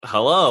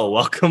Hello,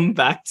 welcome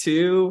back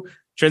to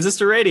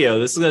Transistor Radio.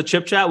 This is a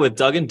chip chat with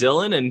Doug and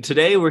Dylan, and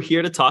today we're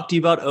here to talk to you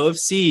about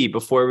OFC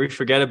before we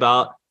forget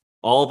about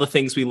all the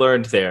things we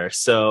learned there.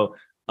 So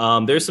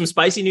there's some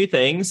spicy new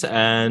things,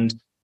 and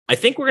I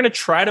think we're going to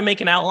try to make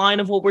an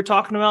outline of what we're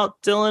talking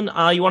about.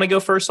 Dylan, you want to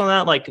go first on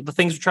that, like the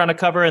things we're trying to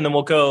cover, and then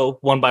we'll go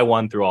one by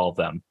one through all of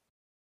them.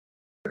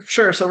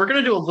 Sure. So we're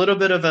going to do a little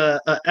bit of a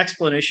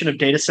explanation of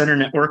data center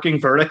networking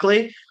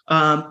vertically,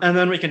 and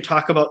then we can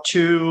talk about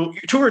two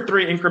or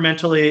three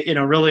incrementally,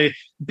 really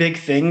big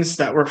things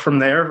that were from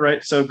there,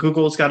 right? So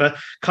Google's got a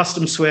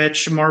custom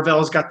switch,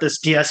 Marvell's got this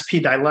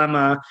DSP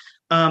dilemma,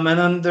 and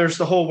then there's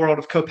the whole world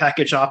of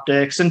co-packaged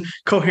optics and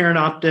coherent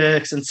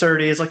optics and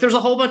SerDes. Like there's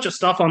a whole bunch of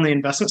stuff on the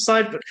investment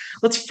side, but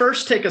let's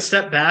first take a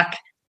step back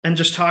and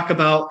just talk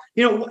about,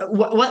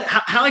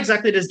 how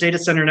exactly does data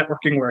center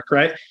networking work,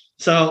 right?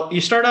 So you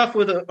start off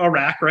with a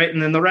rack, right?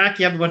 And then the rack,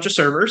 you have a bunch of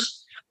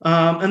servers.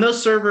 And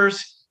those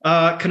servers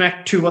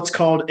connect to what's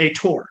called a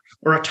TOR,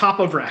 or a top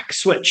of rack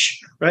switch,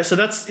 right? So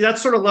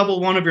that's sort of level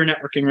one of your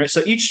networking, right?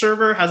 So each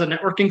server has a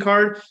networking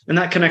card, and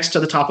that connects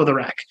to the top of the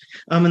rack.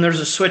 And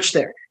there's a switch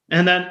there.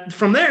 And then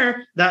from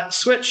there, that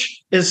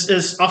switch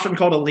is often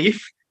called a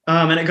leaf,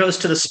 and it goes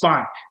to the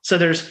spine. So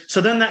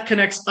then that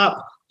connects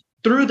up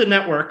through the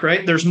network,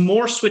 right? There's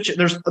more switches.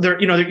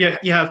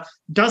 You have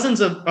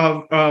dozens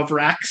of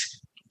racks,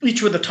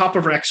 each with a top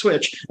of rack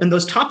switch, and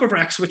those top of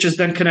rack switches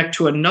then connect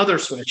to another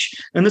switch,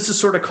 and this is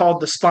sort of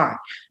called the spine.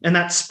 And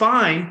that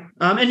spine,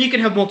 and you can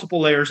have multiple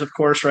layers, of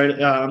course, right?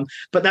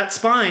 But that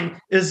spine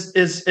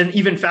is an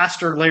even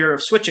faster layer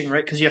of switching,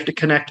 right? Because you have to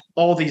connect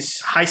all these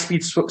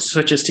high-speed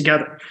switches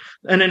together.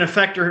 And in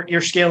effect,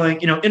 you're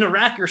scaling, in a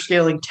rack, you're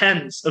scaling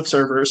tens of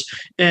servers,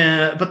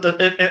 but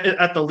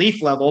at the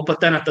leaf level, but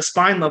then at the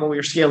spine level,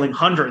 you're scaling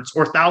hundreds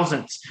or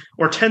thousands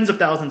or tens of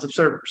thousands of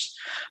servers.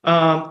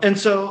 And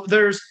so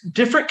there's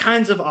different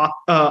kinds of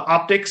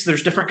optics.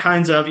 There's different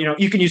kinds of,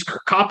 you can use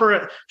copper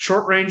at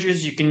short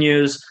ranges. You can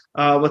use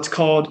what's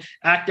called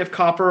active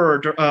copper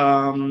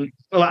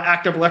or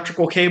active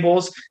electrical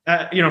cables,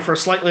 for a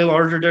slightly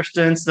larger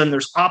distance. Then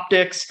there's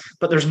optics,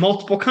 but there's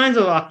multiple kinds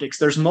of optics.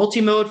 There's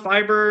multi-mode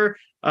fiber,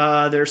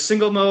 there's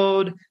single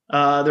mode,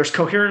 there's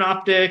coherent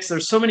optics.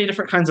 There's so many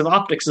different kinds of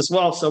optics as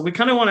well. So we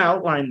kind of want to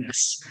outline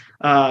this.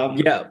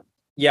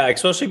 Yeah,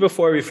 especially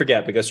before we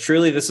forget, because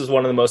truly this is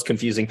one of the most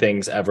confusing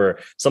things ever.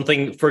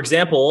 Something, for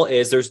example,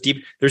 is there's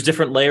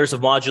different layers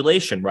of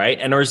modulation, right?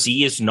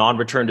 NRZ is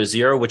non-return to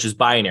zero, which is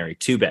binary,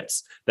 2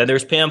 bits. Then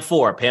there's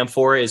PAM4.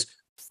 PAM4 is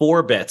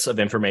 4 bits of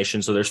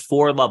information. So there's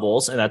 4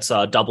 levels, and that's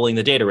doubling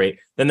the data rate.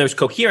 Then there's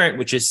coherent,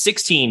 which is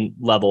 16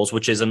 levels,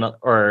 which is there's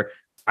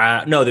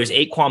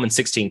 8 QAM and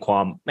 16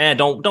 QAM. Man,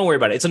 don't worry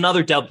about it. It's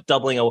another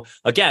doubling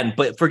again.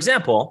 But for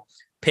example,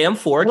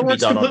 PAM4 can be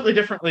done completely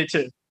differently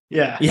too.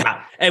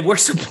 Yeah. And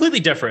works completely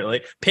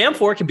differently.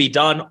 PAM4 can be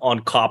done on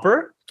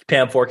copper.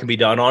 PAM4 can be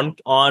done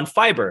on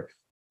fiber.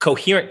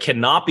 Coherent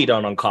cannot be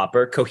done on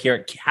copper.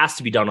 Coherent has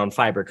to be done on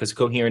fiber because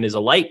coherent is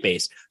a light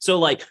base. So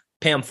like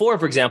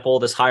PAM4, for example,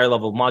 this higher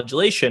level of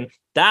modulation,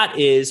 that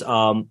is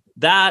something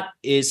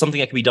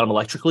that can be done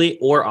electrically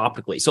or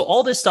optically. So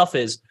all this stuff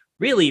is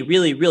really,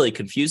 really, really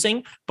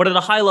confusing. But at a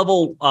high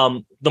level,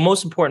 the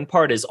most important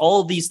part is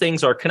all of these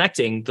things are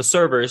connecting the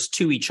servers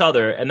to each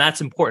other. And that's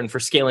important for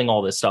scaling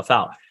all this stuff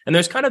out. And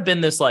there's kind of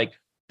been this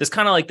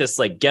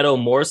ghetto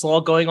Moore's law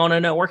going on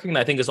in networking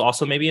that I think is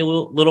also maybe a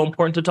little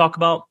important to talk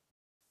about.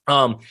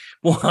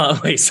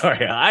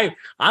 Sorry, I'm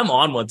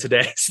on one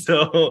today.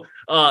 So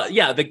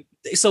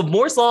so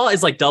Moore's law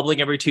is like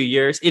doubling every 2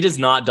 years. It is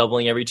not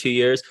doubling every 2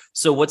 years.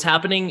 So what's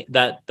happening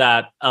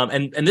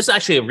and this is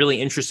actually a really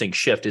interesting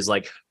shift is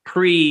like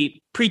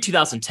pre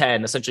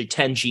 2010, essentially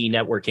 10G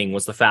networking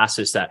was the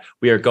fastest that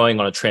we are going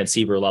on a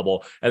transceiver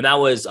level. And that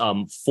was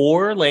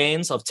 4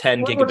 lanes of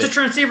 10 gigabits. What's a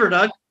transceiver,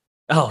 Doug?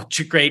 Oh,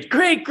 great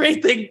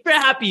thing.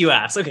 Happy you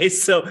asked. Okay,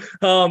 so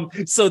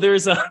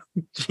there's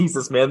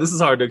Jesus, man, this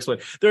is hard to explain.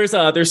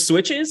 There's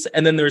switches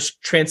and then there's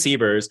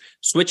transceivers.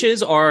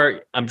 Switches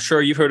are, I'm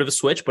sure you've heard of a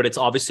switch, but it's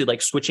obviously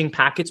like switching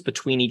packets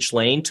between each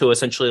lane to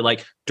essentially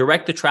like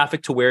direct the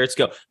traffic to where it's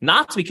go.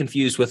 Not to be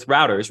confused with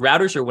routers.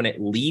 Routers are when it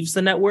leaves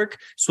the network.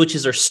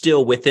 Switches are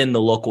still within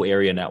the local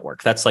area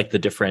network. That's like the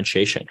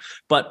differentiation.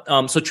 But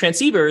so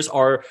transceivers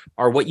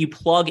are what you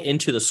plug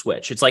into the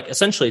switch. It's like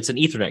essentially it's an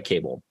Ethernet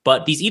cable,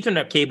 but these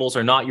Ethernet cables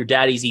are not your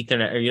daddy's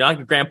Ethernet or you're not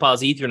your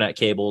grandpa's Ethernet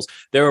cables.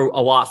 They're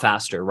a lot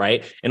faster,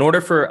 right? In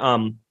order for,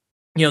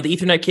 the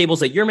Ethernet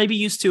cables that you're maybe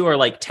used to are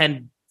like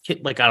 10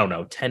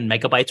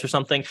 megabytes or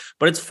something,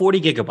 but it's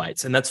 40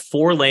 gigabytes and that's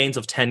 4 lanes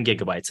of 10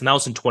 gigabytes. And that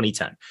was in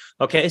 2010.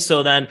 Okay.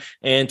 So then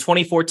in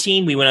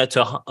 2014, we went out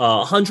to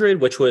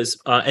 100, which was,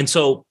 and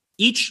so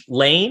each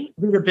lane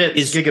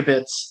is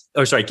gigabits.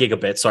 Oh, sorry,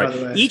 gigabits.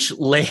 Sorry. Each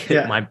lane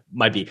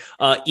might be,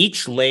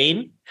 each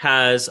lane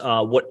has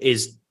what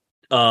is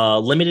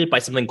limited by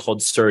something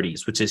called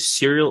SerDes, which is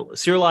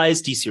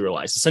serialized,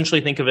 deserialized.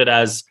 Essentially, think of it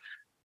as,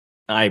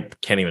 I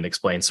can't even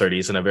explain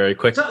SerDes in a very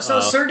quick. So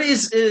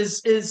SerDes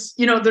is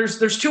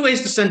there's 2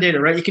 ways to send data,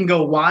 right? You can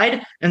go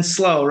wide and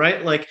slow,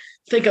 right? Like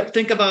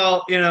think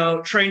about,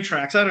 train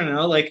tracks. I don't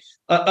know, like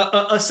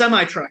a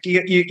semi truck.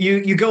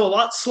 You go a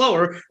lot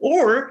slower,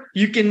 or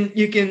you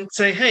can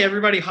say, hey,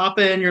 everybody hop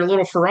in your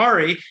little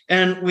Ferrari,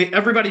 and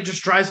everybody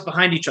just drives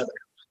behind each other.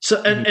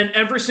 So and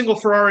every single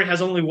Ferrari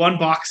has only one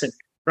box in it,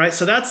 right?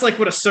 So that's like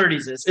what a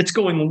SerDes is. It's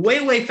going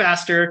way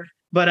faster,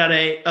 but at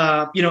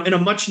a in a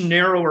much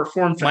narrower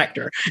form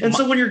factor.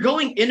 So when you're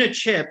going in a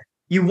chip,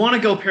 you want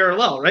to go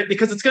parallel, right?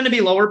 Because it's going to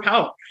be lower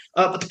power.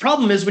 But the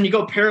problem is when you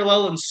go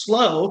parallel and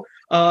slow,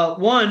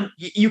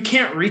 you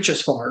can't reach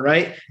as far,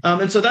 right?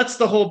 And so that's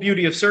the whole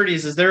beauty of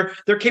SerDes, is they're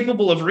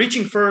capable of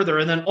reaching further.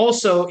 And then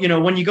also,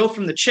 when you go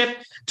from the chip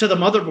to the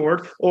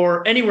motherboard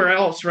or anywhere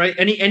else, right?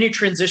 Any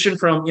transition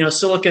from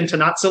silicon to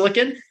not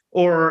silicon,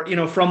 or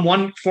from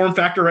one form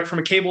factor, right, from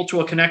a cable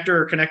to a connector,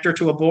 or connector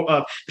to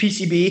a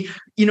PCB,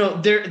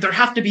 there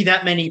have to be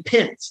that many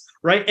pins,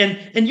 right?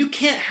 And you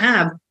can't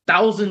have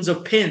thousands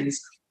of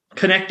pins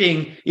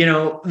connecting,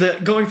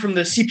 going from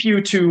the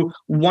CPU to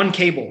one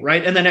cable,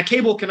 right? And then a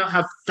cable cannot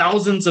have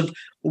thousands of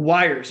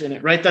wires in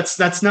it, right?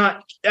 That's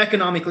not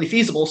economically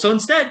feasible. So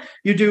instead,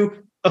 you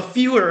do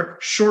a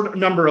short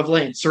number of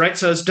lanes, right?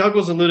 So as Doug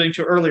was alluding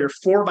to earlier,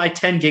 4 by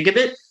 10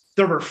 gigabit,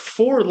 there were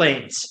 4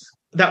 lanes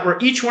that were,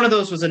 each one of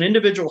those was an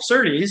individual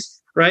SerDes,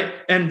 right?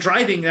 And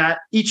driving that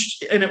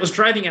and it was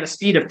driving at a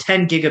speed of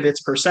 10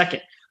 gigabits per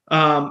second.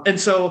 And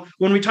so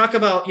when we talk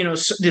about,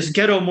 this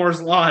ghetto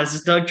Moore's law,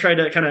 as Doug tried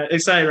to kind of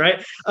excite,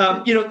 right?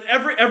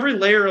 Every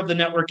layer of the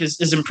network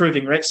is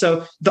improving, right?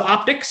 So the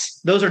optics,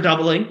 those are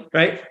doubling,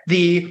 right?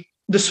 The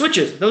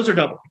switches, those are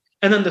doubling.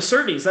 And then the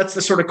SerDes, that's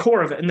the sort of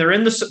core of it. And they're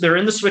in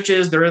the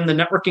switches, they're in the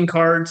networking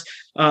cards,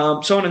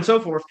 so on and so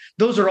forth.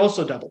 Those are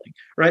also doubling,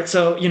 right?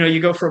 So,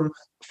 you go from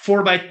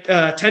 4 by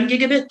 10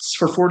 gigabits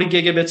for 40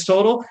 gigabits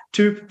total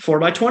to 4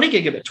 by 20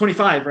 gigabit,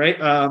 25,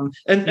 right?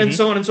 And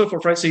so on and so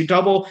forth, right? So you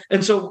double.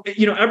 And so,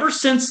 ever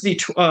since the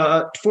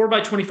 4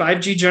 by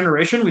 25G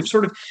generation, we've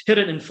sort of hit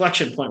an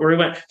inflection point where we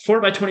went 4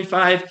 by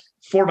 25,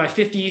 4 by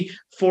 50,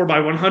 4 by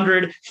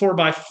 100, 4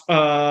 by 8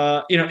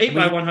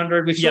 by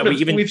 100.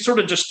 We've sort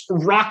of just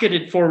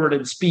rocketed forward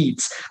in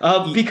speeds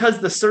because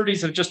the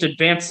SerDes have just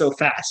advanced so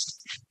fast.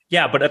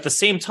 Yeah, but at the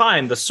same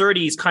time, the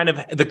SerDes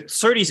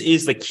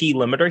is the key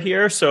limiter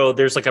here. So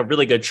there's like a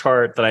really good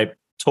chart that I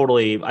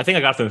think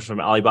I got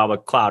from Alibaba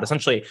Cloud.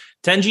 Essentially,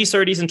 10G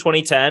SerDes in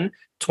 2010,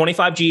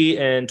 25G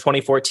in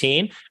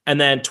 2014,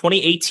 and then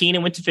 2018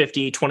 it went to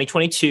 50,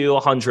 2022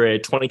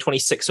 100,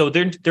 2026. So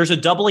there's a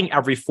doubling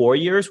every 4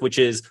 years, which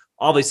is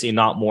obviously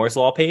not Moore's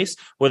law pace.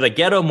 Where the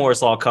ghetto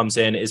Moore's law comes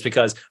in is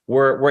because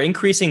we're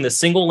increasing the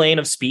single lane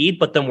of speed,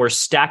 but then we're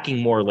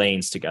stacking more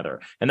lanes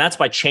together, and that's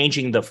by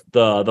changing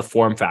the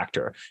form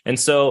factor. And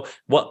so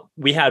what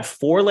we had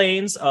 4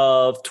 lanes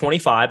of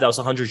 25, that was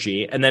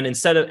 100G, and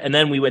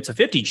then we went to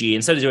 50G.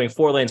 Instead of doing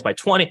 4 lanes by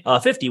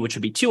 50, which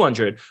would be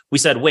 200, we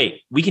said,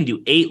 wait, we can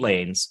do 8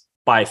 lanes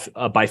by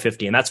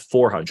 50, and that's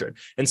 400.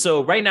 And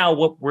so right now,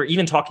 what we're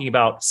even talking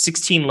about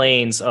 16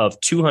 lanes of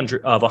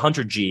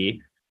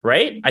 100G.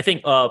 Right, I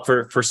think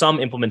for some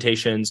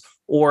implementations,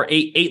 or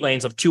eight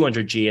lanes of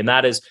 200G, and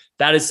that is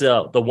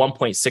the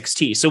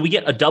 1.6T. So we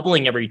get a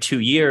doubling every 2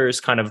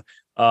 years, kind of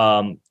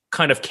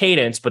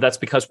cadence, but that's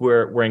because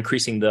we're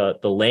increasing the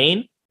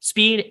lane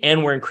speed,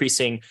 and we're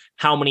increasing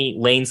how many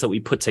lanes that we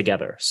put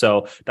together.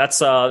 So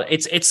that's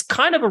it's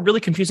kind of a really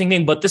confusing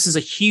thing, but this is a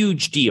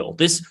huge deal.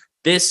 This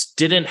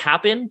didn't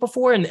happen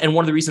before, and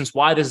one of the reasons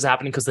why this is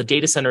happening because the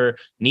data center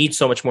needs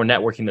so much more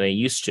networking than they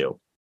used to.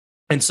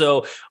 And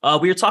so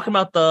we were talking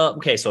about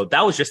so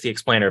that was just the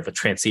explainer of a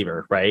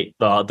transceiver, right?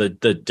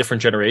 The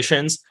different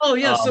generations. Oh,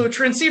 yeah. So a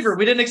transceiver,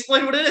 we didn't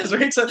explain what it is,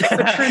 right? So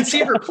a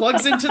transceiver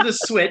plugs into the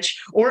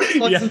switch, or it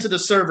plugs into the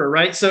server,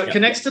 right? So it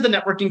connects to the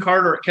networking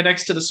card, or it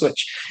connects to the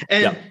switch.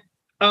 And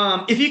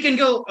if you can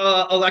go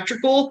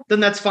electrical, then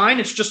that's fine.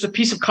 It's just a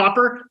piece of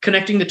copper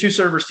connecting the 2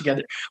 servers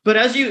together. But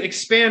as you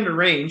expand the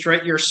range,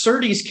 right, your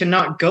SerDes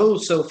cannot go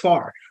so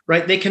far,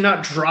 right? They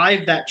cannot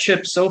drive that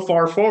chip so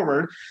far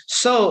forward,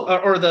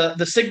 or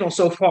the signal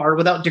so far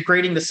without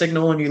degrading the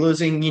signal, and you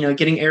losing,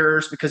 getting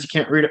errors because you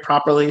can't read it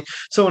properly,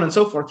 so on and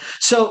so forth.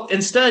 So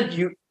instead,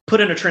 you put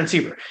in a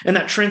transceiver, and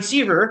that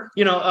transceiver,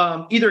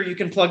 either you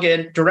can plug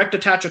in direct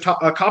attach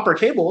copper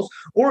cables,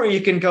 or you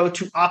can go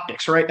to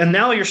optics, right? And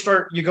now you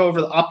go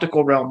over the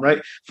optical realm,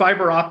 right?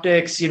 Fiber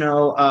optics,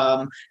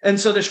 and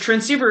so this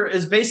transceiver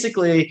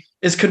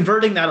is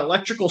converting that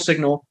electrical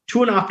signal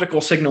to an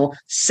optical signal,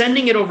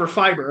 sending it over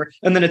fiber,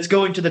 and then it's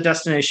going to the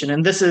destination.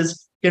 And this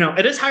is,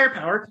 it is higher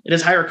power, it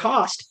is higher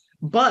cost,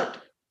 but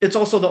it's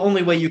also the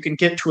only way you can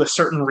get to a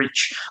certain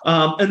reach.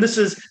 And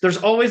there's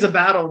always a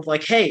battle of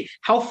like, hey,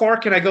 how far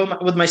can I go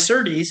with my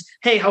SerDes?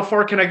 Hey, how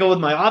far can I go with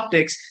my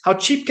optics? How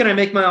cheap can I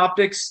make my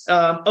optics?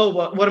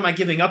 What am I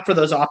giving up for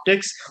those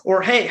optics?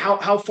 Or hey, how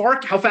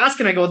fast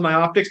can I go with my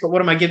optics? But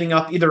what am I giving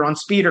up either on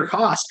speed or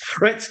cost?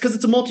 Right? Because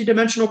it's a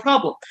multidimensional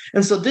problem.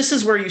 And so this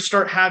is where you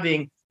start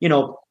having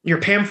your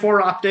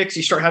PAM4 optics,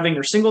 you start having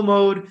your single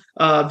mode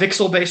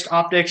VCSEL-based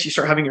optics, you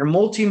start having your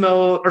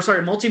multi-mode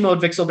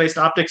VCSEL-based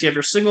optics, you have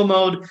your single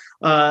mode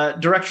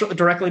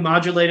directly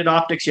modulated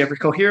optics, you have your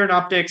coherent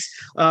optics,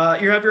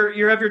 you have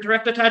your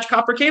direct attached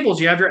copper cables,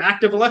 you have your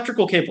active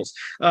electrical cables,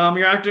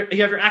 you have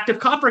your active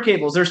copper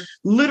cables. There's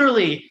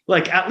literally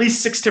like at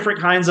least 6 different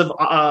kinds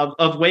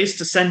of ways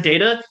to send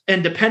data,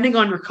 and depending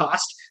on your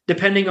cost,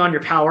 depending on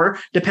your power,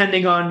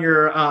 depending on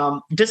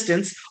your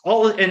distance,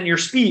 and your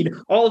speed,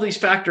 all of these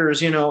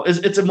factors,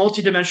 it's a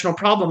multidimensional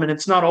problem. And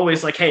it's not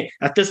always like, hey,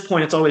 at this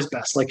point, it's always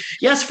best. Like,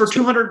 yes, for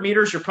 200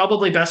 meters, you're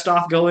probably best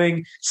off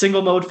going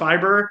single mode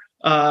fiber,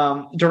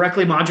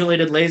 directly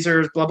modulated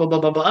lasers, blah, blah, blah,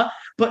 blah, blah.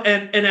 But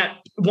and at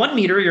 1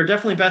 meter, you're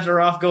definitely better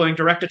off going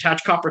direct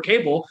attached copper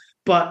cable.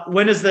 But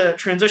when does the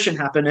transition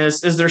happen?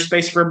 Is there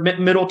space for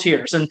middle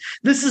tiers? And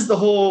this is the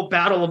whole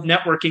battle of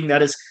networking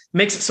that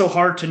makes it so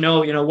hard to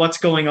know, what's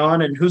going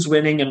on and who's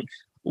winning and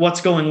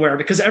what's going where.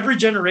 Because every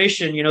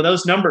generation,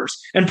 those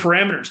numbers and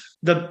parameters,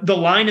 the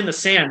line in the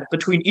sand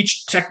between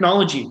each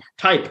technology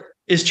type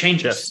is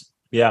changing. Yes.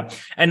 Yeah.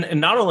 And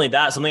not only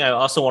that, something I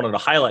also wanted to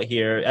highlight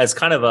here as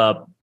kind of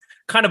a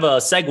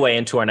segue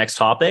into our next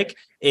topic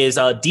is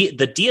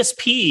the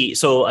DSP.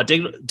 So a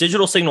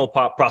digital signal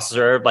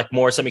processor, like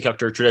more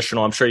semiconductor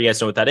traditional. I'm sure you guys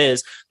know what that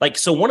is. Like,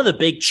 so one of the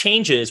big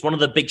changes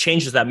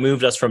that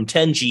moved us from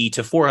 10G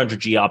to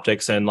 400G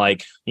optics in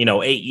 8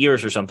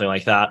 years or something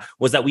like that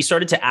was that we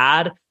started to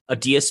add a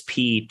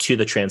DSP to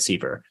the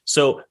transceiver.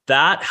 So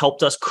that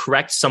helped us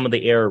correct some of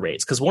the error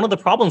rates. Because one of the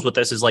problems with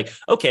this is like,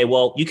 okay,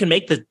 well, you can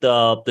make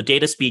the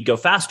data speed go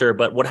faster,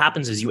 but what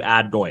happens is you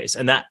add noise.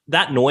 And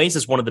that noise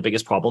is one of the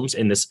biggest problems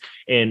in this,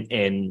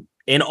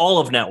 in all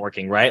of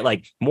networking, right?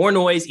 Like more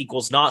noise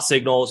equals not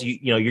signals.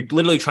 You're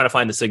literally trying to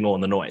find the signal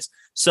in the noise.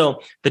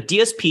 So the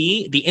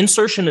DSP, the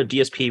insertion of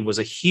DSP was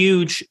a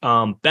huge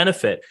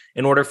benefit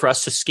in order for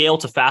us to scale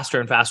to faster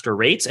and faster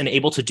rates and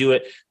able to do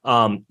it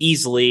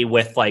easily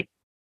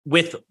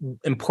with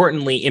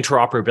importantly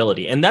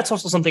interoperability. And that's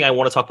also something I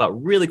want to talk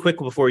about really quick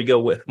before we go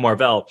with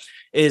Marvell.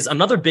 Is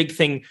another big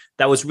thing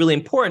that was really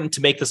important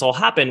to make this all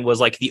happen was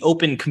like the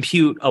Open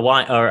Compute or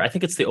I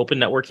think it's the Open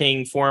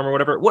Networking Forum or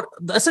whatever. What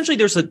essentially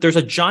there's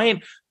a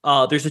giant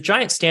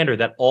standard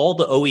that all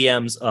the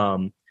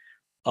OEMs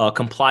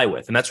comply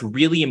with, and that's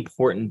really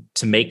important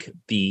to make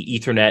the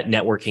Ethernet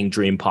networking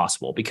dream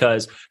possible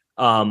because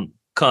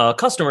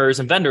customers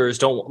and vendors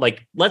don't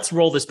like. Let's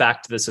roll this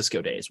back to the Cisco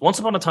days. Once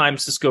upon a time,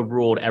 Cisco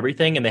ruled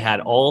everything, and they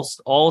had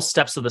all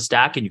steps of the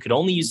stack, and you could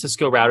only use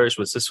Cisco routers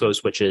with Cisco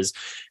switches,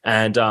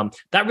 and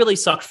that really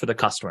sucked for the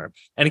customer.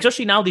 And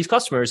especially now, these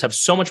customers have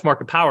so much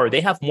market power;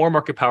 they have more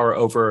market power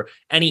over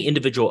any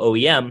individual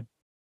OEM.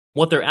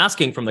 What they're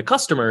asking from the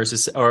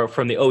customers or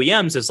from the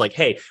OEMs is like,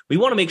 hey, we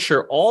want to make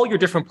sure all your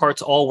different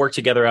parts all work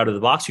together out of the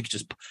box. You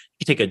could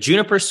take a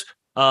Juniper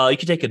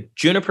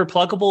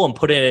pluggable and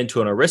put it into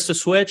an Arista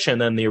switch,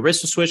 and then the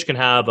Arista switch can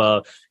have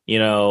an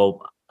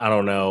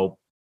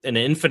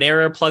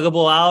Infinera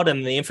pluggable out,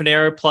 and the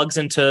Infinera plugs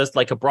into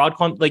like a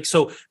Broadcom,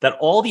 so that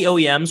all the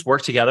OEMs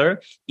work together,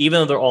 even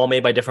though they're all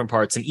made by different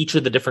parts, and each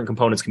of the different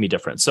components can be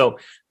different. So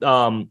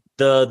the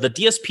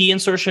DSP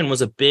insertion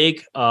was a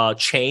big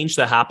change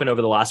that happened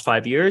over the last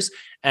 5 years,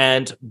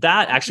 and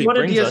that actually what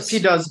a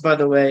DSP does, by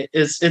the way,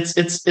 is it's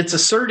a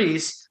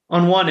SerDes.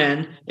 On one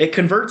end, it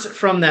converts it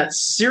from that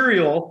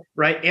serial,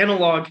 right,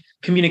 analog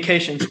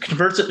communications, it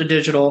converts it to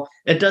digital.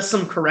 It does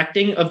some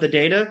correcting of the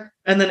data,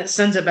 and then it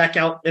sends it back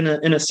out in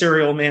a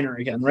serial manner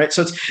again, right?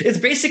 So it's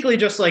basically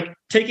just like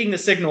taking the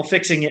signal,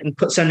 fixing it, and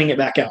sending it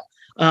back out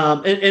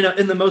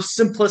in the most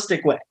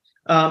simplistic way.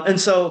 And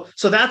so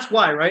that's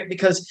why, right?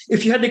 Because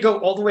if you had to go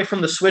all the way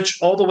from the switch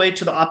all the way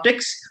to the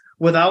optics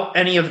without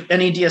any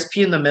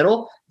DSP in the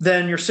middle,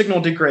 then your signal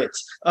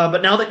degrades.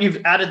 But now that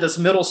you've added this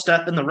middle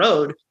step in the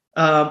road,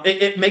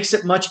 it makes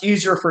it much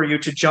easier for you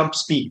to jump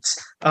speeds.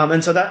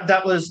 And so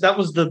that was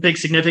the big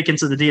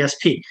significance of the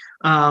DSP.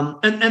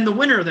 And the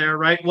winner there,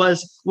 right,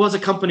 was a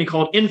company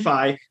called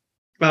Inphi.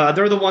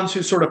 They're the ones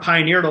who sort of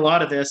pioneered a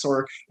lot of this,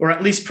 or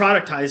at least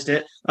productized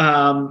it,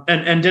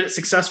 and did it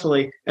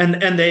successfully.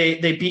 And they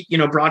beat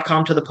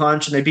Broadcom to the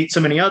punch, and they beat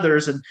so many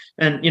others. And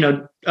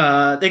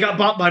they got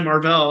bought by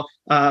Marvell.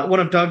 One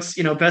of Doug's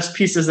best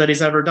pieces that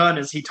he's ever done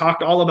is he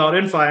talked all about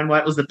Inphi and why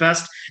it was the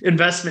best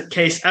investment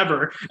case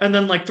ever. And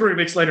then like 3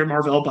 weeks later,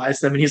 Marvell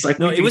buys them, and he's like,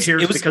 it was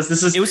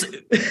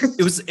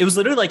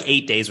literally like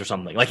 8 days or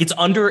something. Like it's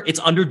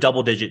under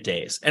double digit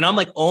days. And I'm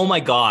like, oh my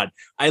God,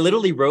 I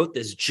literally wrote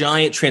this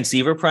giant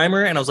transceiver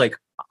primer, and I was like,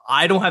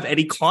 I don't have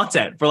any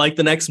content for like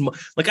the next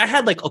month. Like I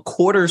had like a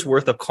quarter's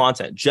worth of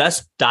content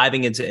just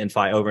diving into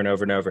Inphi over and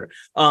over and over.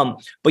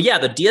 But yeah,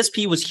 the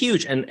DSP was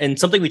huge. And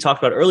something we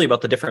talked about earlier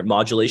about the different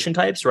modulation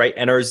types, right?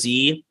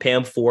 NRZ,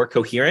 PAM4,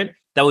 coherent,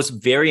 that was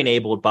very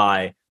enabled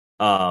by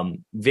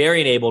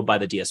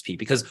the DSP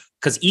because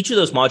each of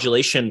those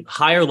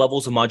higher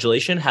levels of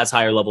modulation has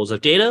higher levels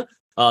of data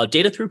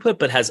throughput,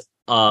 but has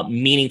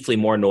meaningfully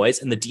more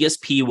noise. And the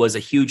DSP was a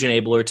huge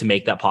enabler to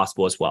make that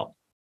possible as well.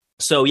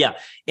 So yeah,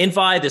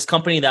 Inphi, this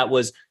company that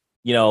was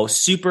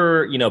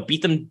super,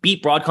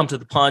 beat Broadcom to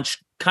the punch,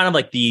 kind of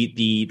like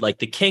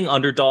the king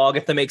underdog,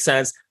 if that makes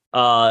sense.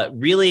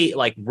 Really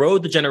like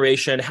rode the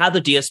generation, had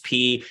the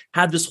DSP,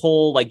 had this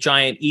whole like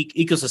giant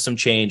ecosystem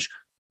change.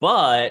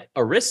 But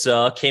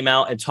Arista came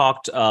out and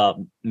talked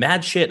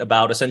mad shit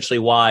about essentially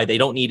why they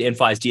don't need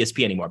Inphi's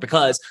DSP anymore.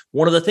 Because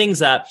one of the things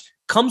that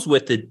comes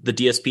with the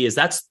DSP is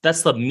that's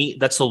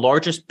the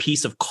largest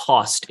piece of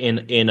cost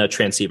in a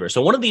transceiver.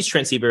 So one of these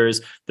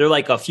transceivers, they're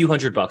like a few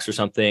 $100 or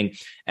something,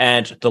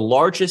 and the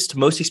largest,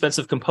 most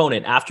expensive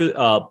component after is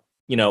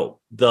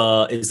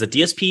the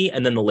DSP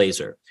and then the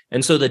laser.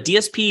 And so the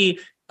DSP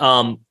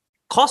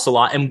costs a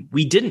lot, and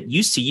we didn't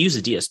used to use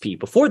a DSP.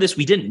 Before this,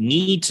 we didn't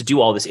need to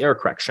do all this error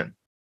correction.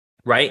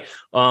 Right.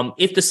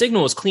 If the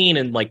signal is clean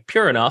and like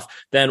pure enough,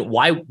 then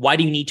why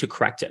do you need to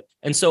correct it?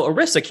 And so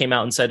Arista came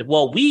out and said,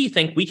 well, we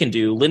think we can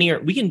do linear.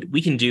 We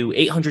can do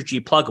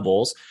 800G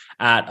pluggables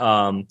at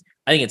I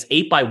think it's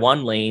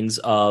 8x1 lanes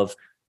of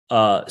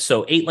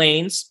so 8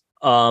 lanes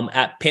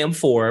at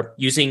PAM4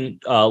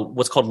 using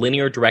what's called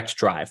linear direct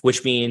drive,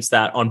 which means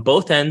that on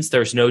both ends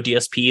there's no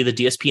DSP. The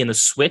DSP and the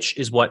switch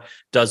is what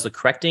does the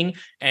correcting,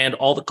 and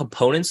all the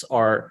components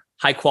are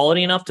high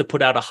quality enough to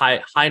put out a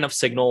high enough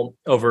signal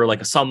over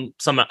like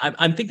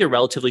I think they're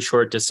relatively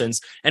short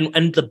distance.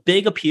 And the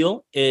big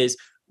appeal is,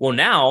 well,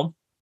 now,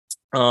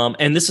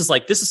 and this is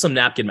some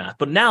napkin math,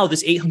 but now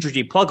this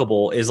 800G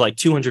pluggable is like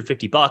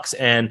 $250,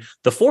 and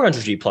the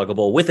 400G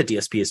pluggable with a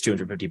DSP is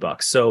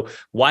 $250. So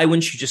why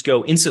wouldn't you just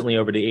go instantly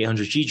over to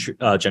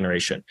 800G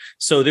generation?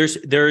 So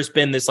there's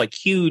been this like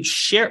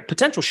huge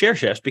potential share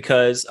shift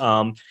because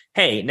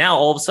hey, now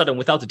all of a sudden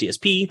without the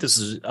DSP, this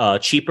is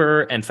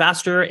cheaper and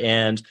faster,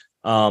 and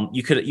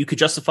you could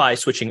justify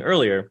switching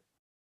earlier.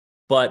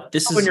 But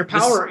this is when your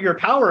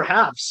power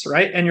halves,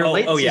 right? And your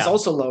latency is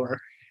also lower.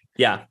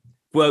 Yeah.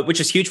 Well, which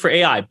is huge for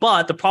AI.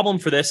 But the problem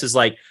for this is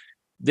like,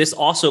 this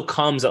also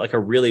comes at like a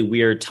really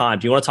weird time.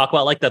 Do you want to talk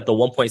about like that the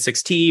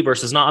 1.6T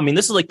versus not? I mean,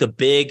 this is like the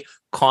big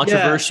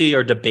controversy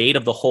or debate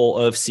of the whole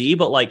OFC,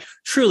 but like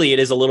truly it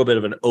is a little bit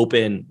of an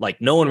open,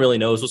 like no one really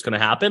knows what's going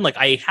to happen. Like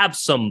I have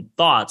some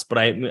thoughts, but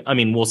I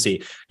mean, we'll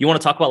see. You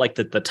want to talk about like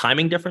the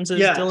timing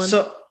differences,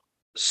 Dylan?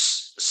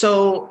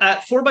 So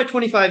at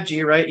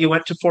 4x25G, right, you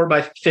went to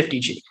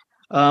 4x50G.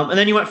 And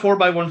then you went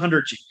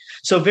 4x100G.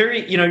 So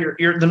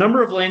your the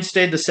number of lanes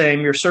stayed the same.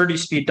 Your SerDes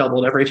speed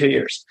doubled every 2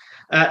 years.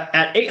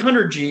 At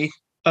 800G,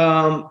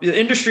 the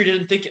industry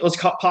didn't think it was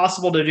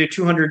possible to do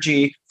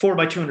 200G,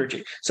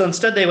 4x200G. So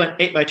instead they went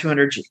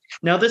 8x200G.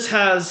 Now this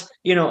has,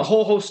 a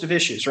whole host of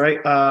issues, right?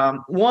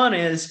 One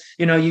is,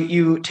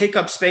 you take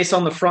up space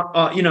on the front,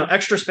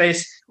 extra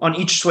space on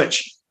each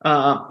switch.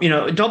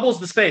 It doubles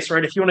the space,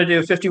 right? If you want to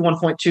do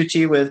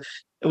 51.2T with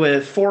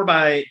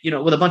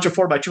 4x, with a bunch of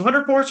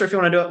 4x200 ports, or if you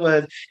want to do it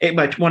with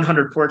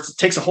 8x100 ports, it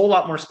takes a whole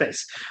lot more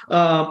space.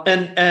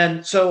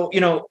 And so,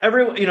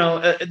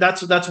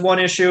 that's one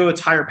issue.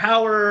 It's higher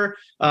power.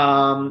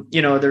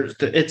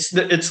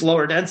 It's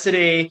lower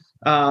density,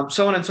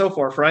 so on and so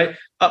forth, right?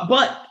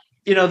 But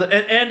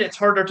and it's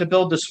harder to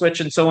build the switch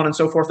and so on and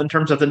so forth in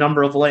terms of the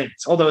number of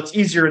lanes, although it's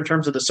easier in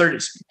terms of the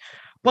SerDes speed.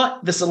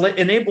 But this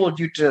enabled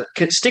you to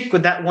stick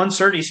with that one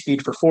SerDes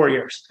speed for 4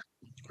 years.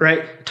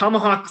 Right.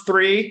 Tomahawk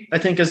 3, I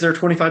think, is their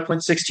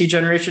 25.6T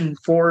generation.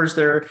 4 is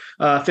their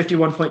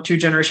 51.2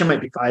 generation,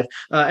 might be 5.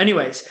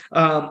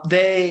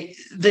 They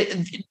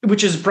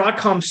which is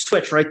Broadcom's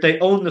switch, right? They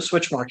own the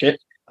switch market.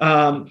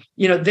 They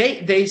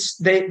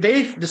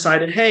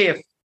decided, hey,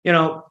 if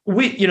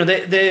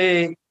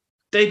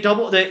they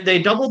doubled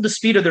the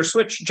speed of their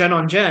switch gen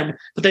on gen,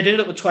 but they did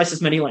it with twice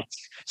as many lanes.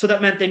 So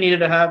that meant they needed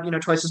to have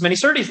twice as many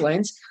SerDes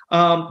lanes.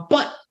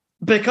 But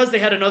because they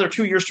had another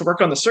 2 years to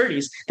work on the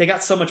SerDes, they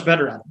got so much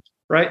better at them,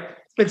 right?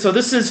 And so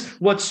this is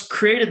what's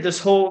created this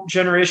whole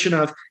generation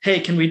of,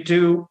 hey, can we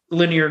do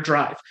linear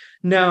drive?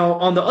 Now,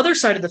 on the other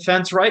side of the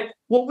fence, right?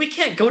 Well, we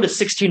can't go to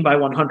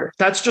 16x100.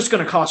 That's just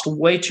going to cost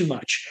way too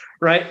much,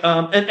 right?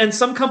 And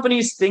some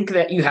companies think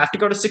that you have to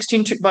go to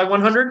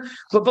 16x100,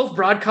 but both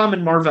Broadcom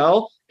and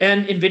Marvell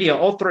and NVIDIA,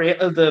 all three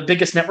of the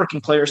biggest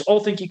networking players, all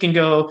think you can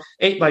go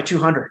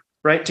 8x200.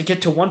 Right, to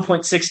get to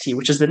 1.6T,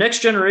 which is the next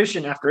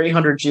generation after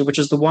 800G, which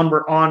is the one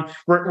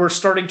we're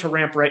starting to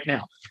ramp right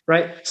now,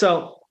 right?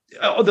 So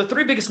the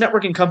three biggest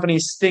networking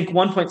companies think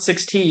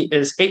 1.6T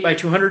is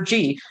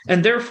 8x200G,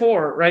 and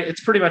therefore, right,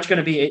 it's pretty much going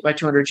to be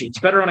 8x200G. It's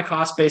better on a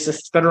cost basis,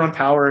 it's better on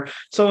power,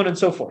 so on and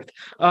so forth.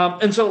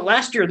 And so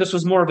last year, this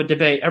was more of a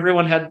debate.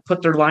 Everyone had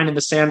put their line in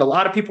the sand. A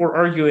lot of people were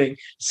arguing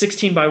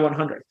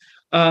 16x100.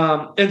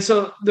 And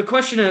so the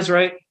question is,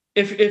 right,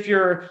 if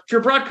you're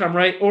Broadcom,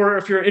 right, or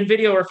if you're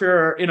NVIDIA, or if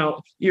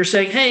you're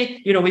saying, hey,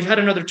 we've had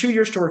another 2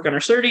 years to work on our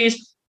SerDes,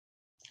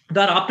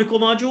 that optical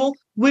module,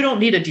 we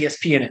don't need a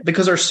DSP in it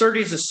because our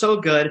SerDes is so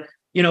good.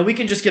 We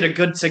can just get a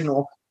good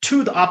signal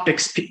to the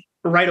optics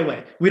right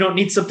away. We don't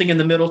need something in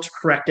the middle to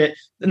correct it.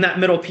 And that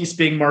middle piece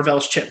being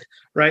Marvell's chip,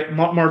 right?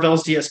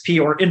 Marvell's DSP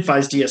or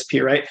Inphi's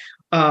DSP, right?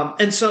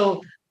 And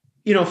so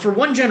for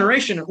one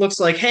generation, it looks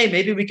like, hey,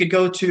 maybe we could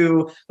go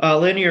to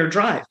linear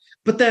drive.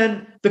 But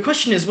then the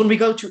question is, when we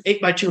go to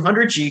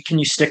 8x200G, can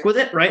you stick with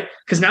it, right?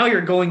 Because now you're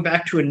going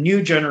back to a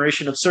new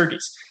generation of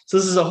SerDes. So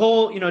this is a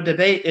whole,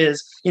 debate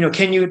is,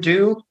 can you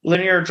do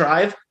linear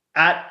drive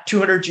at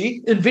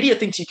 200G? NVIDIA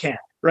thinks you can,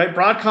 right?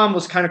 Broadcom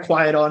was kind of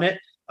quiet on it.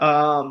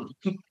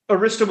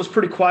 Arista was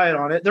pretty quiet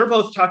on it. They're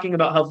both talking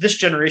about how this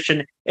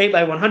generation,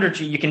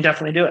 8x100G, you can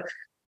definitely do it.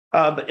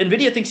 But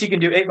NVIDIA thinks you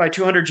can do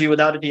 8x200G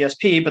without a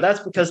DSP, but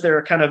that's because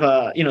they're kind of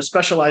a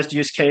specialized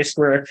use case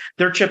where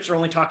their chips are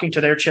only talking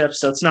to their chips,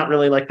 so it's not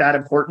really like that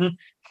important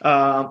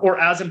or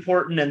as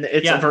important, and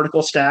it's a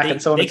vertical stack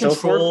and so on and so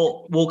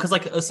forth. Well, because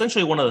like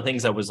essentially one of the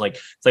things that was like,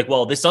 it's like,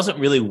 well, this doesn't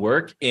really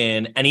work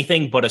in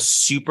anything but a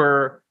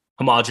super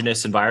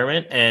homogeneous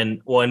environment,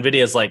 and well,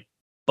 NVIDIA is like,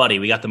 buddy,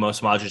 we got the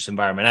most homogeneous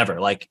environment ever.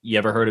 Like, you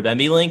ever heard of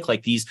NVLink?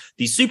 Like these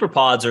super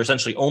pods are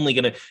essentially only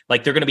going to,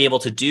 like, they're going to be able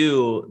to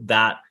do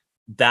that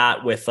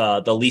with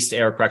the least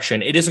error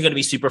correction. It isn't going to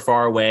be super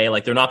far away.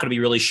 Like, they're not going to be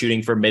really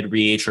shooting for mid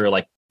reach or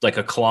like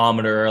a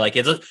kilometer. Like,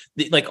 it's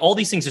like all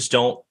these things just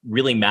don't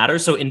really matter.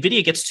 So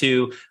NVIDIA gets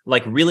to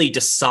like really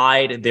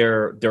decide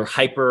their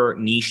hyper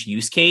niche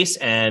use case.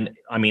 And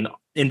I mean,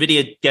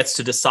 NVIDIA gets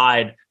to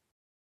decide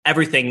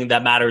everything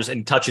that matters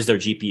and touches their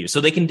GPU.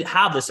 So they can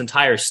have this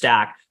entire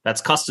stack that's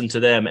custom to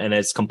them and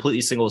it's completely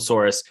single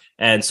source.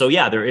 And so,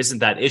 yeah, there isn't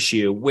that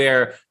issue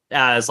where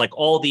as like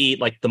all the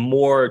like the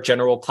more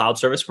general cloud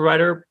service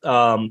provider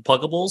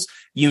pluggables,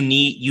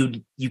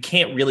 you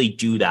can't really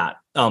do that.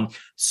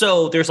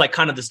 So there's like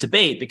kind of this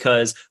debate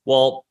because,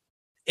 well,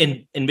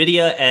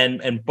 NVIDIA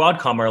and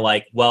Broadcom are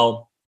like,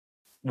 well,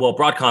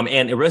 Broadcom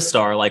and Arista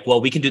are like, well,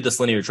 we can do this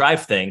linear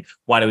drive thing.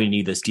 Why do we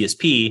need this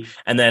DSP?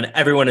 And then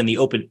everyone in the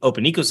open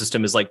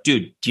ecosystem is like,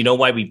 dude, do you know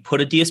why we put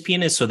a DSP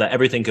in it? So that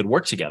everything could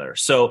work together.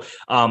 So,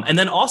 and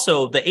then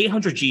also the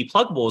 800G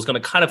pluggable is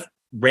going to kind of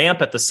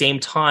ramp at the same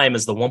time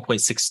as the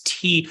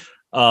 1.6T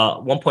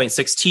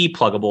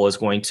pluggable is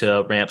going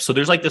to ramp. So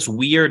there's like this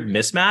weird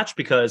mismatch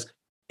because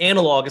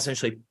analog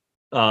essentially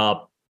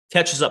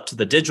catches up to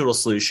the digital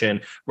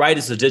solution right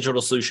as the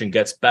digital solution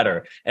gets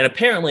better. And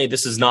apparently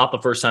this is not the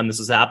first time this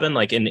has happened.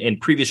 Like in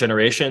previous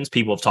generations,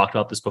 people have talked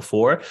about this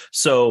before.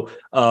 So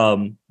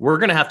we're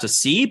going to have to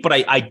see. But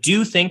I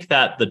do think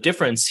that the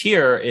difference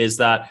here is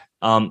that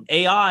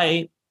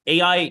AI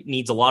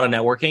needs a lot of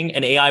networking,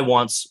 and AI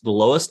wants the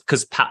lowest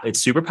because it's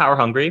super power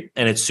hungry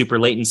and it's super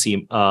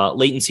latency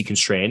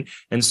constrained.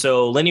 And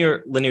so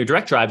linear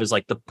direct drive is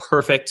like the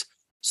perfect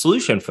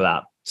solution for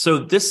that. So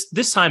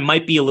this time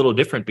might be a little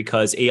different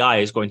because AI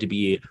is going to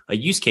be a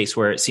use case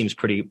where it seems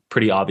pretty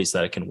obvious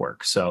that it can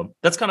work. So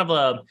that's kind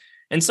of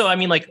and so I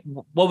mean, like,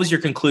 what was your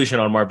conclusion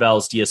on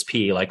Marvell's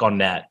DSP, like on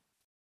net?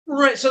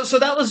 Right. So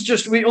that was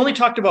just, we only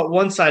talked about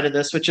one side of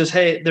this, which is,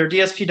 hey, their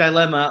DSP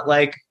dilemma,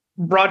 like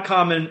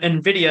Broadcom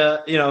and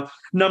NVIDIA,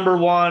 number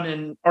one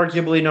and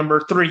arguably number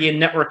three in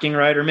networking,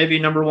 right? Or maybe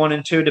number one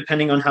and two,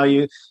 depending on how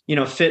you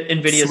fit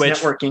NVIDIA's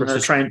networking or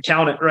try and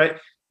count it, right?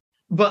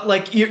 But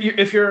like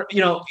if you're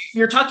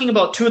talking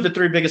about two of the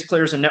three biggest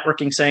players in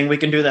networking saying we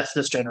can do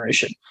this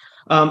generation.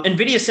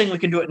 NVIDIA is saying we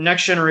can do it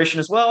next generation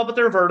as well, but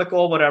they're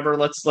vertical, whatever.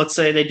 Let's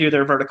say they do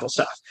their vertical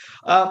stuff.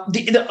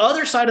 The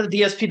other side of the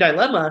DSP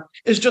dilemma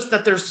is just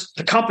that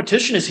the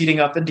competition is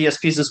heating up in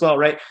DSPs as well,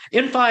 right?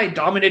 Inphi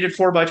dominated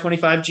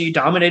 4x25G,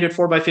 dominated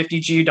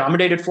 4x50G,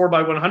 dominated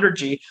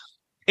 4x100G.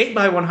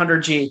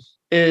 8x100G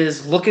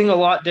is looking a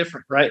lot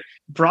different, right?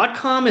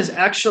 Broadcom is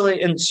actually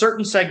in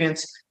certain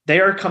segments, they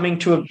are coming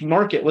to a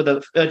market with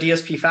a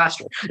DSP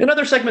faster. In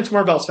other segments,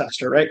 Marvell's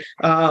faster, right?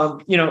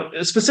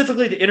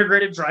 Specifically the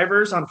integrated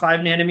drivers on 5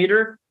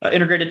 nanometer,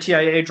 integrated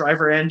TIA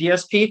driver and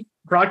DSP,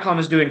 Broadcom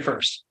is doing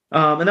first.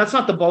 And that's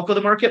not the bulk of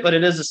the market, but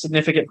it is a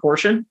significant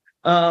portion.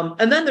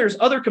 And then there's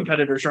other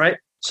competitors, right?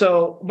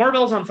 So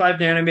Marvell's on 5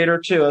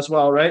 nanometer too, as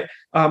well, right?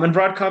 And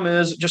Broadcom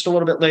is just a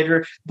little bit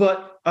later,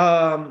 but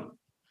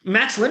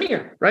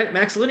MaxLinear, right?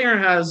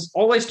 MaxLinear has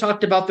always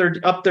talked about their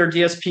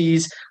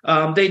DSPs.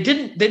 They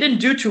didn't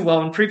do too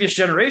well in previous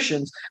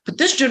generations, but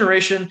this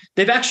generation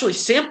they've actually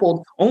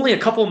sampled only a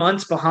couple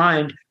months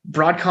behind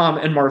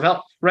Broadcom and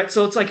Marvell, right?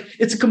 So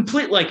it's a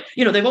complete,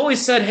 they've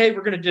always said, hey,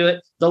 we're going to do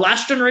it. The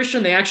last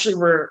generation, they actually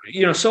were,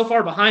 so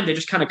far behind, they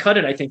just kind of cut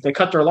it. I think they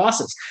cut their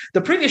losses. The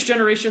previous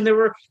generation, they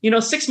were,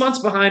 6 months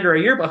behind or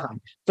a year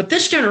behind. But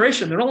this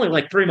generation, they're only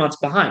like 3 months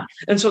behind.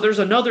 And so there's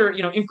another,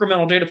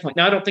 incremental data point.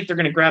 Now, I don't think they're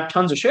going to grab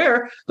tons of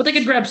share, but they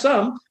could grab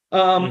some.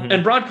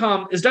 And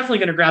Broadcom is definitely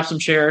going to grab some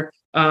share.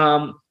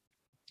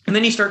 And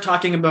then you start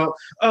talking about,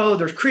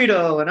 there's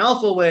Credo and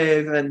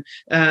Alphawave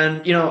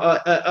and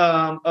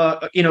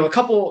a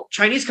couple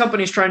Chinese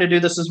companies trying to do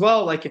this as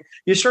well. Like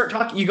you start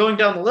talking, you going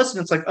down the list,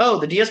 and it's like,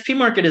 the DSP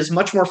market is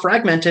much more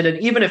fragmented. And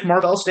even if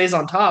Marvell stays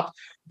on top,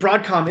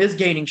 Broadcom is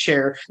gaining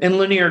share, and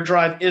linear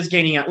drive is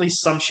gaining at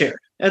least some share.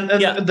 And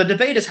the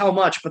debate is how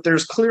much, but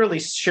there's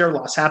clearly share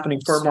loss happening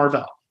for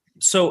Marvell.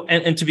 So,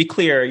 and to be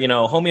clear,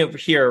 homie over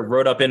here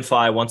wrote up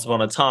Inphi once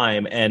upon a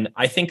time, and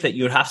I think that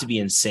you would have to be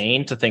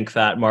insane to think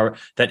that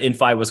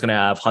Inphi was going to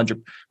have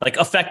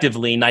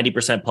effectively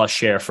 90% plus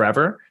share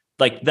forever.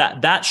 like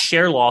that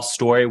share loss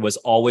story was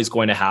always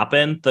going to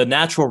happen. The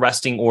natural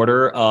resting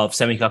order of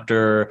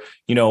semiconductor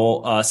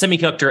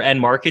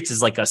end markets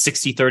is like a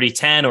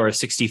 60-30-10 or a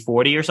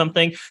 60-40 or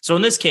something. So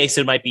in this case,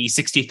 it might be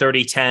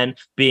 60-30-10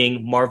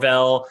 being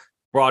Marvell,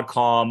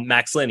 Broadcom,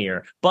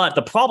 MaxLinear. But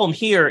the problem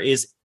here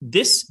is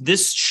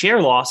this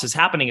share loss is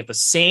happening at the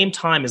same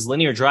time as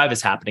linear drive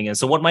is happening. And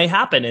so what might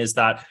happen is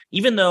that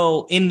even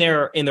though in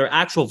their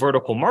actual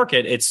vertical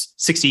market, it's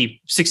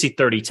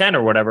 60-30-10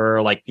 or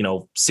whatever,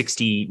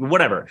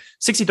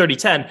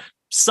 60-30-10,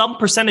 some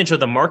percentage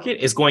of the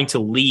market is going to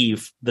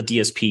leave the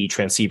DSP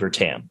transceiver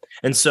TAM.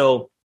 And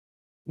so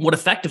what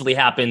effectively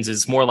happens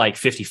is more like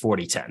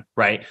 50-40-10,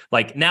 right?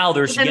 Like now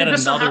there's and yet it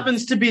just another...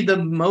 happens to be the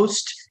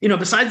most,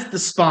 besides the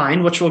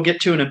spine, which we'll get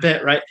to in a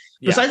bit, right?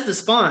 Besides the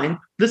spine,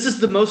 this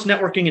is the most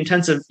networking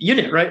intensive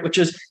unit, right? Which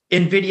is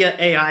NVIDIA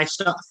AI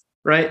stuff,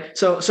 right?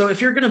 So if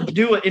you're going to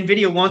do what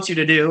NVIDIA wants you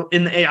to do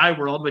in the AI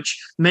world, which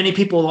many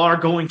people are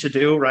going to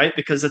do, right?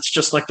 Because it's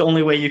just like the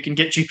only way you can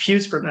get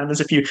GPUs from them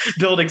is if you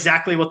build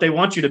exactly what they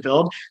want you to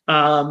build,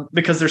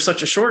 because there's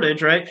such a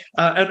shortage, right?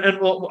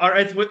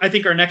 I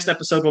think our next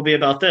episode will be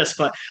about this,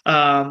 but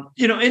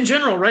in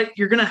general, right?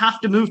 You're going to have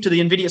to move to the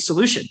NVIDIA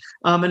solution,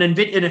 and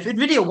if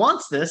NVIDIA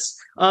wants this,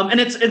 and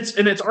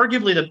it's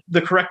arguably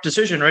the correct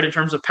decision, right, in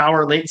terms of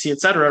power, latency,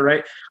 et cetera,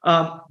 right?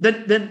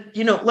 Then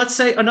let's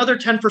say another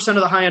 10% of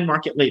the high end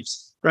market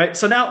leaves, right?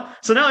 So now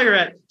you're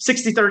at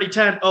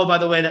 60-30-10. Oh, by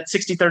the way, that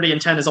 60-30 and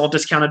 10 is all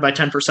discounted by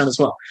 10% as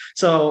well.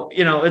 So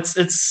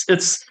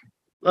it's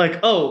like,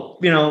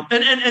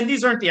 and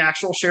these aren't the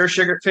actual share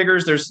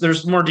figures.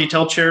 There's more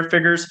detailed share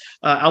figures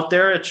out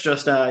there. It's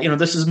just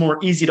this is more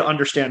easy to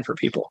understand for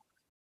people.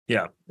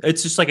 Yeah,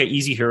 it's just like an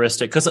easy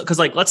heuristic because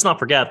like let's not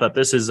forget that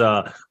this is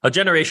a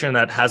generation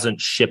that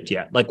hasn't shipped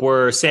yet. Like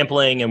we're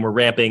sampling and we're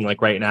ramping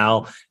like right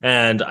now.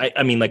 And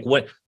I mean, like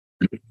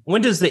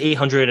when does the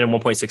 800 and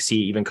 1.6T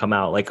even come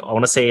out? Like I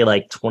want to say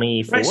like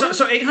 24. Right,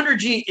 so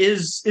 800G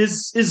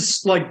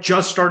is like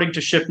just starting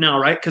to ship now,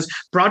 right? Because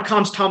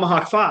Broadcom's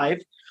Tomahawk 5,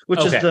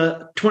 which is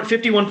the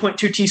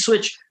 51.2T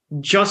switch,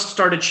 just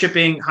started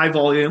shipping high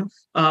volume.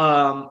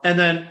 And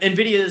then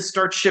NVIDIA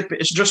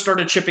just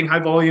started shipping high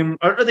volume,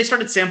 or they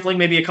started sampling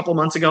maybe a couple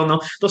months ago,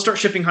 and they'll start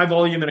shipping high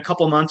volume in a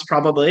couple months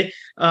probably.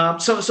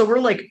 So we're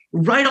like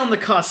right on the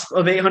cusp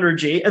of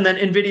 800G, and then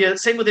NVIDIA,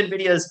 same with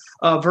NVIDIA's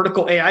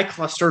vertical AI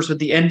clusters with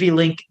the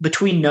NVLink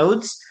between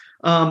nodes.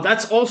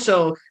 That's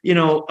also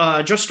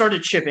just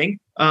started shipping,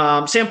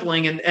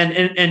 sampling,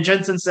 and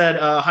Jensen said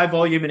high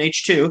volume in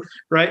H2,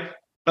 right?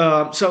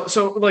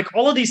 So like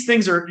all of these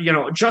things are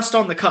just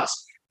on the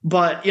cusp.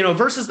 But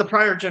versus the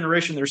prior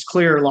generation, there's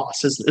clear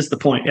loss. Is the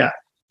point?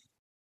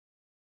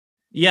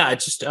 Yeah,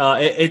 it's just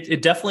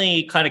it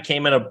definitely kind of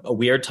came at a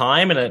weird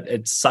time, and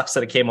it sucks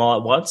that it came all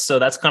at once. So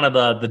that's kind of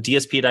the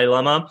DSP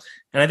dilemma.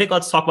 And I think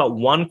let's talk about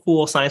one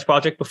cool science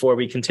project before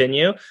we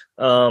continue. You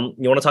want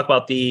to talk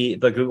about the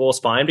Google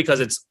Spine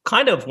because it's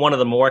kind of one of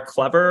the more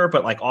clever,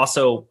 but like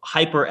also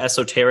hyper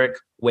esoteric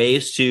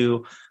ways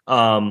to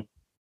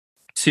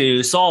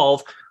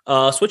solve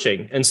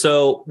switching. And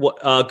so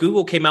what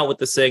Google came out with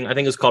this thing, I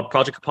think it's called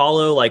Project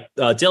Apollo. Like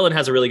Dylan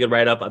has a really good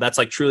write-up. That's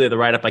like truly the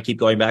write-up I keep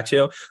going back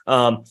to.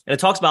 And it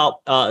talks about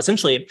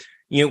essentially,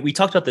 we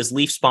talked about this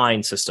leaf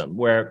spine system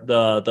where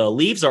the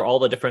leaves are all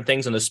the different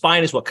things, and the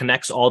spine is what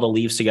connects all the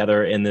leaves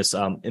together in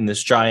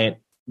this giant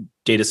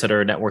data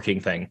center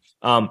networking thing.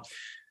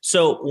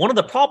 So one of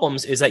the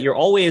problems is that you're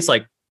always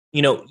like,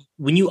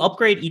 when you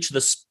upgrade each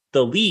of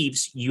the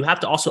leaves, you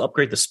have to also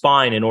upgrade the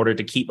spine in order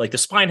to keep, like, the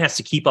spine has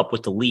to keep up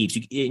with the leaves.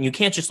 You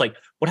can't just, like,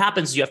 what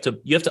happens is you have to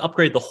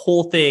upgrade the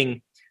whole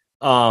thing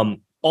all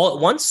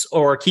at once,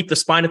 or keep the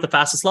spine at the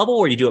fastest level,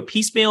 or you do it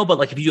piecemeal. But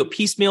like if you do it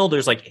piecemeal,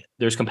 there's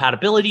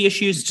compatibility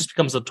issues. It just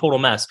becomes a total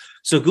mess.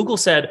 So Google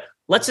said,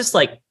 let's just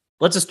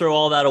throw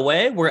all that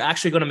away. We're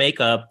actually going to make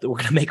a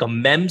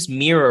MEMS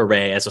mirror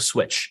array as a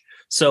switch.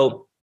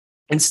 So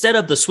instead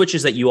of the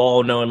switches that you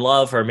all know and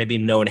love, or maybe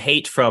know and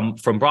hate from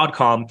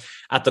Broadcom,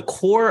 at the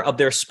core of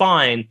their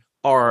spine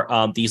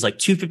are these like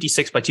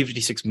 256 by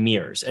 256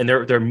 mirrors, and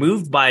they're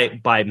moved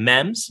by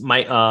MEMS.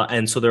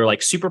 And so they're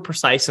like super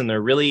precise, and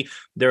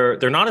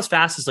they're not as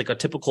fast as like a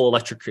typical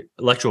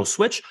electrical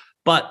switch.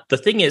 But the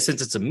thing is,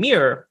 since it's a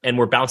mirror and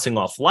we're bouncing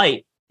off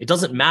light, it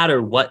doesn't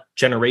matter what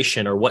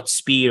generation or what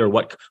speed or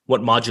what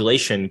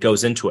modulation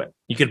goes into it.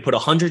 You could put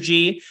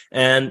 100G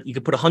and you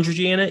could put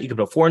 100G in it. You could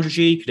put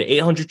 400G, you could do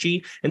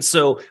 800G. And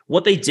so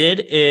what they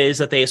did is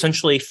that they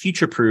essentially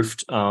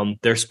future-proofed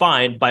their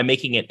spine by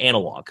making it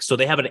analog. So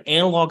they have an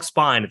analog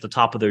spine at the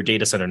top of their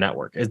data center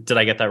network. Did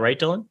I get that right,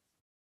 Dylan?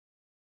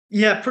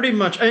 Yeah, pretty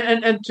much.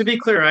 And to be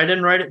clear, I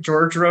didn't write it.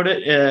 George wrote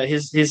it.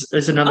 He's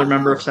another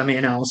member of Semi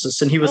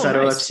Analysis, and he was at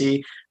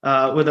OFC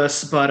with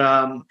us.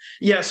 But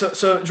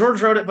so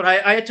George wrote it, but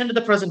I attended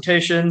the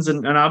presentations,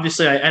 and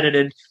obviously I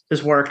edited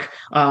his work.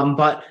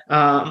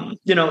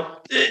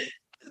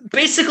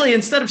 Basically,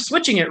 instead of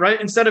switching it, right,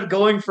 instead of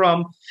going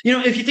from,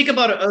 if you think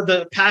about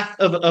the path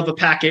of a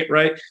packet,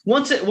 right,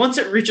 once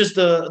it reaches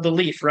the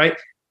leaf, right,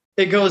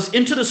 it goes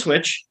into the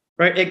switch.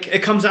 right?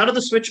 It comes out of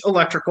the switch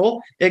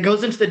electrical, it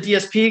goes into the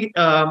DSP,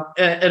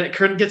 and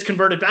it gets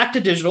converted back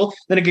to digital,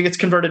 then it gets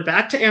converted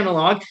back to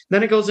analog,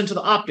 then it goes into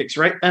the optics,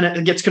 right? And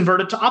it gets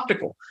converted to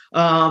optical.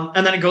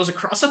 And then it goes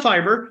across a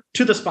fiber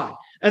to the spine.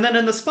 And then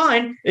in the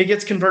spine, it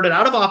gets converted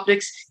out of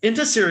optics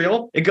into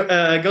serial. It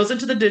goes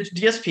into the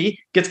DSP,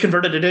 gets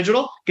converted to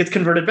digital, gets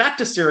converted back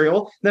to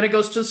serial, then it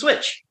goes to the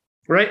switch.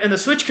 Right. And the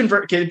switch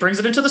brings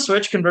it into the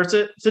switch, converts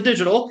it to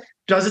digital,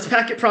 does its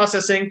packet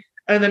processing,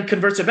 and then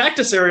converts it back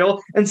to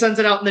serial and sends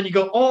it out. And then you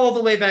go all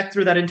the way back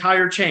through that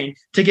entire chain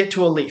to get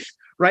to a leaf.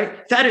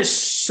 Right. That is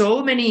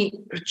so many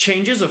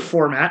changes of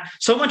format,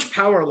 so much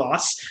power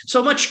loss,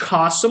 so much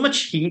cost, so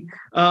much heat.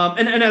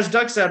 And as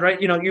Doug said, right,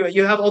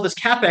 you have all this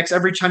CapEx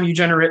every time you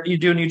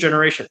do a new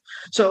generation.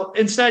 So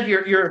instead,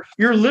 you're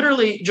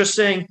literally just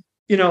saying,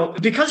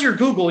 because you're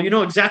Google, you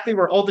know exactly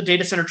where all the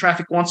data center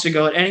traffic wants to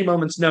go at any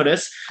moment's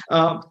notice.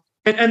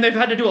 And they've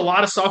had to do a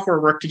lot of software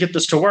work to get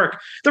this to work.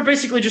 They're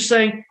basically just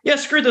saying, yeah,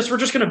 screw this. We're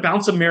just going to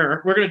bounce a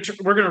mirror. We're going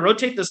to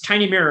rotate this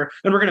tiny mirror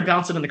and we're going to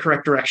bounce it in the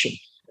correct direction.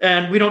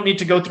 And we don't need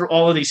to go through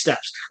all of these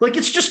steps. Like,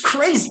 it's just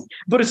crazy,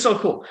 but it's so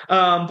cool.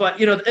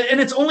 But,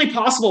 and it's only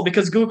possible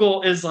because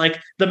Google is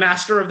like the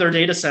master of their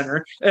data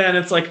center. And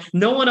it's like,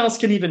 no one else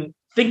can even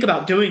think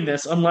about doing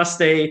this unless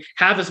they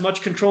have as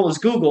much control as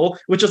Google,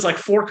 which is like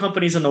 4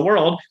 companies in the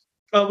world.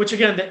 Which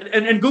again,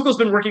 and Google's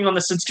been working on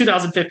this since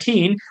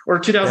 2015 or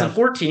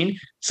 2014. Yeah.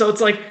 So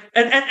it's like,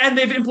 and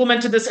they've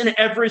implemented this in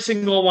every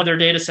single one of their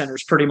data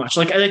centers pretty much.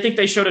 Like, I think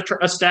they showed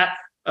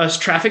a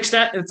traffic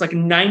stat, and it's like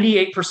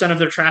 98% of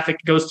their traffic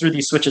goes through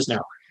these switches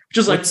now.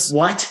 Just like,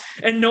 what?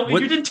 And you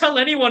didn't tell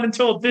anyone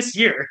until this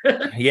year.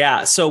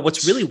 Yeah. So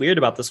what's really weird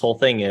about this whole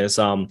thing is,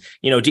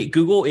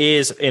 Google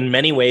is in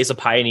many ways a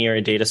pioneer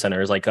in data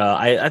centers. Like,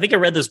 I think I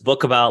read this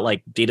book about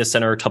like data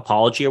center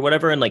topology or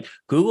whatever. And like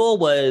Google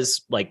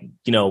was like,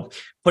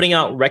 putting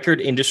out record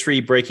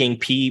industry breaking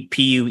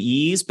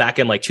PUEs back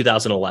in like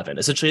 2011.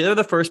 Essentially, they're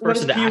the first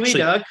person to actually,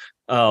 Doug?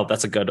 Oh,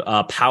 that's a good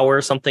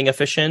power something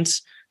efficient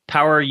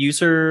power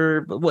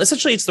user. Well,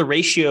 essentially it's the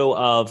ratio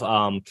of,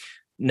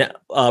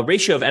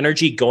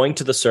 energy going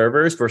to the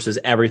servers versus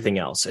everything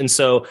else. And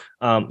so,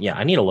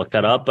 I need to look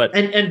that up. But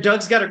and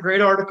Doug's got a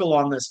great article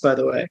on this, by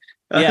the way.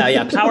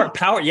 Yeah.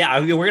 Power. Yeah.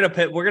 We're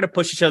going to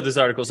push each other's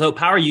articles. So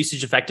power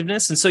usage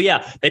effectiveness. And so,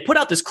 they put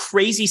out this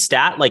crazy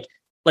stat, like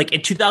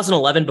in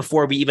 2011,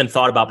 before we even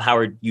thought about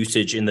power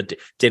usage in the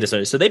data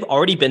center. So they've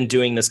already been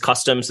doing this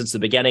custom since the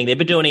beginning. They've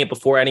been doing it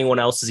before anyone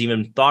else has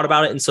even thought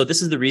about it. And so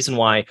this is the reason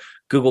why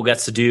Google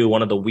gets to do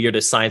one of the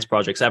weirdest science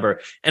projects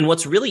ever. And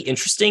what's really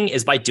interesting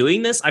is by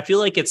doing this, I feel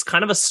like it's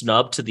kind of a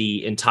snub to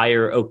the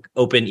entire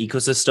open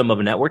ecosystem of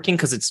networking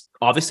because it's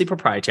obviously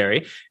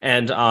proprietary.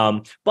 And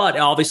but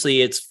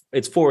obviously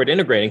it's forward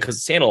integrating because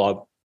it's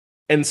analog.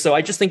 And so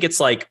I just think it's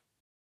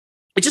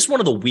just one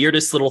of the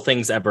weirdest little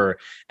things ever.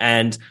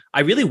 And I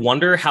really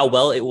wonder how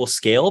well it will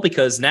scale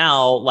because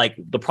now, like,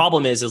 the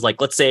problem is like,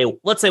 let's say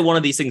one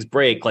of these things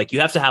break, like you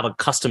have to have a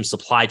custom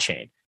supply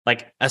chain.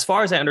 Like, as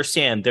far as I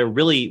understand, they're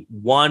maybe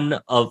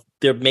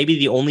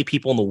the only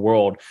people in the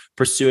world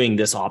pursuing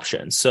this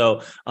option.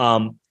 So,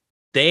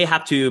 they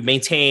have to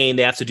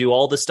do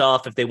all this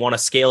stuff. If they want to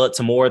scale it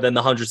to more than the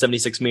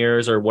 176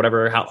 mirrors or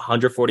whatever,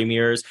 140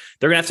 mirrors,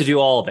 they're gonna have to do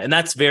all of it. And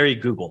that's very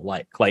Google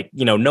like,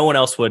 no one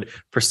else would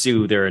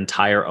pursue their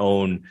entire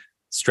own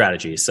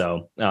strategy.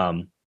 So,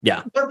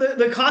 yeah. But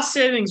the cost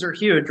savings are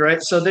huge,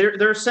 right? So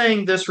they're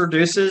saying this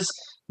reduces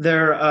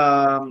their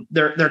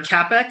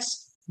CapEx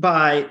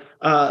by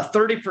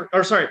 30%,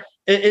 or sorry,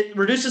 it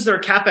reduces their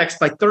CapEx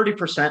by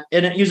 30%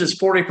 and it uses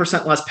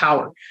 40% less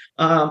power.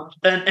 And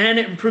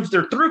it improves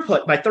their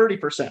throughput by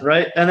 30%,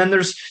 right? And then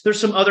there's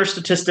some other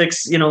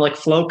statistics, like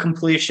flow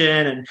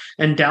completion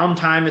and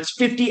downtime. It's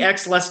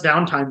 50x less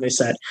downtime, they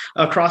said,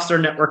 across their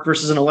network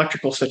versus an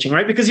electrical switching,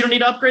 right? Because you don't need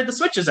to upgrade the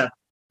switches ever,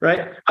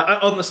 right?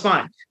 On the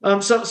spine.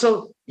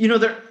 So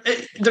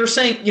they're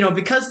saying,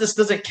 because this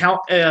doesn't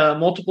count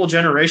multiple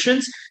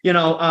generations,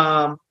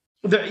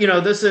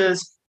 this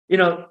is,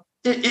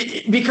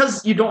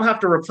 because you don't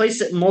have to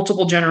replace it in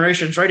multiple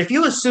generations, right? If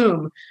you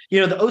assume, the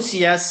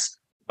OCS,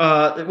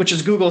 which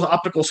is Google's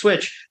optical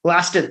switch,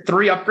 lasted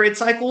 3 upgrade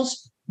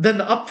cycles, then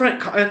the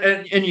upfront,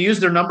 and you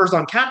use their numbers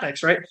on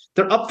CapEx, right?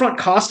 Their upfront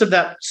cost of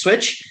that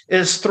switch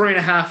is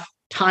 3.5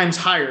 times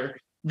higher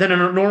than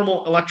a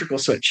normal electrical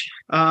switch,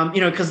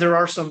 because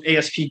there is some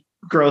ASP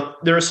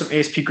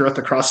growth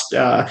across,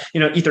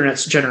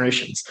 Ethernet's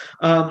generations.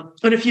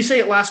 And if you say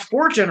it lasts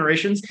 4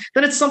 generations,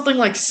 then it's something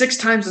like 6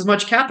 times as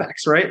much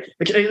CapEx, right?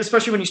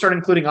 Especially when you start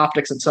including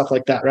optics and stuff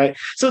like that, right?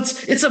 So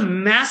it's a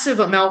massive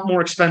amount more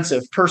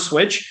expensive per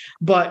switch,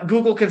 but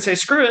Google can say,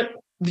 screw it.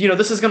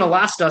 This is going to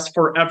last us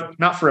forever,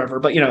 not forever,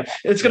 but,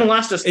 it's going to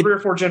last us 3 or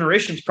 4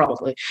 generations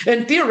probably.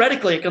 And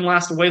theoretically, it can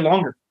last way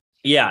longer.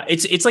 Yeah,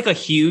 it's like a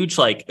huge,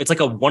 it's like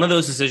one of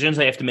those decisions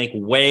they have to make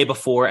way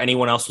before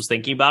anyone else was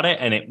thinking about it.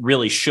 And it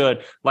really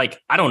should. I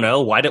don't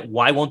know,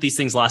 why won't these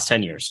things last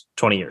 10 years,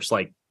 20 years?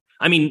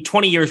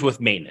 20 years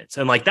with maintenance.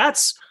 And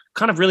that's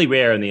kind of really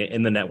rare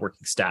in the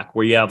networking stack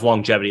where you have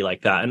longevity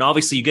like that. And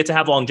obviously you get to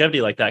have longevity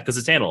like that because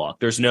it's analog.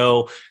 There's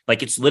no,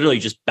 like, it's literally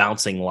just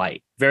bouncing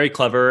light. Very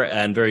clever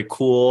and very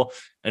cool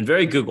and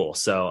very Google.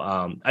 So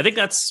I think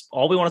that's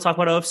all we want to talk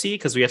about OFC,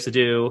 because we have to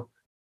do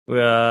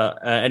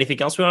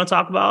anything else we want to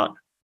talk about?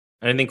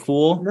 Anything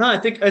cool? No, I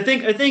think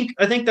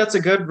that's a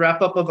good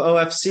wrap up of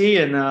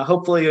OFC, and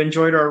hopefully you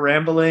enjoyed our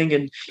rambling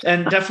and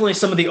definitely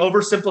some of the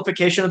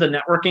oversimplification of the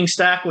networking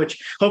stack, which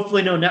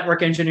hopefully no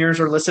network engineers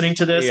are listening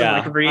to this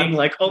and agreeing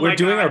like, oh, we're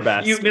doing our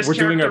best. You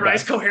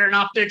mischaracterized coherent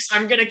optics.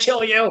 I'm gonna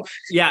kill you.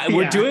 Yeah,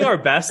 we're doing our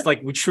best.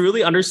 Like, we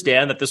truly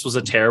understand that this was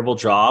a terrible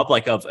job,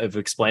 like of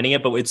explaining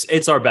it, but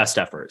it's our best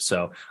effort.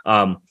 So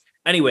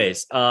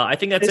anyways, I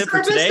think that's it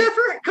for today. Best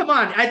effort? Come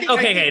on. I think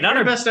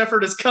our best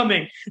effort is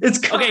coming. It's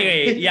coming.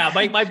 Okay, yeah,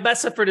 my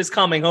best effort is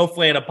coming,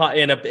 hopefully in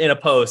a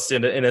post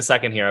in a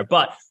second here.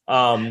 But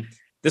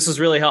this was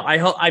really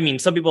helpful. I mean,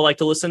 some people like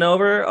to listen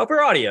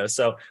over audio.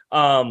 So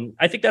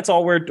I think that's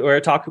all we're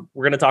going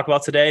to talk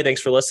about today.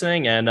 Thanks for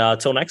listening, and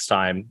till next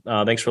time.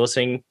 Thanks for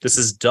listening. This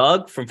is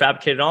Doug from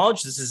Fabricated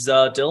Knowledge. This is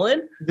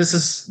Dylan. This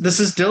is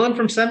Dylan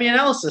from Semi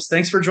Analysis.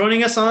 Thanks for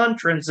joining us on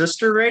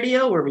Transistor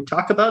Radio, where we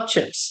talk about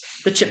chips.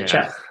 The Chip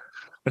Chat.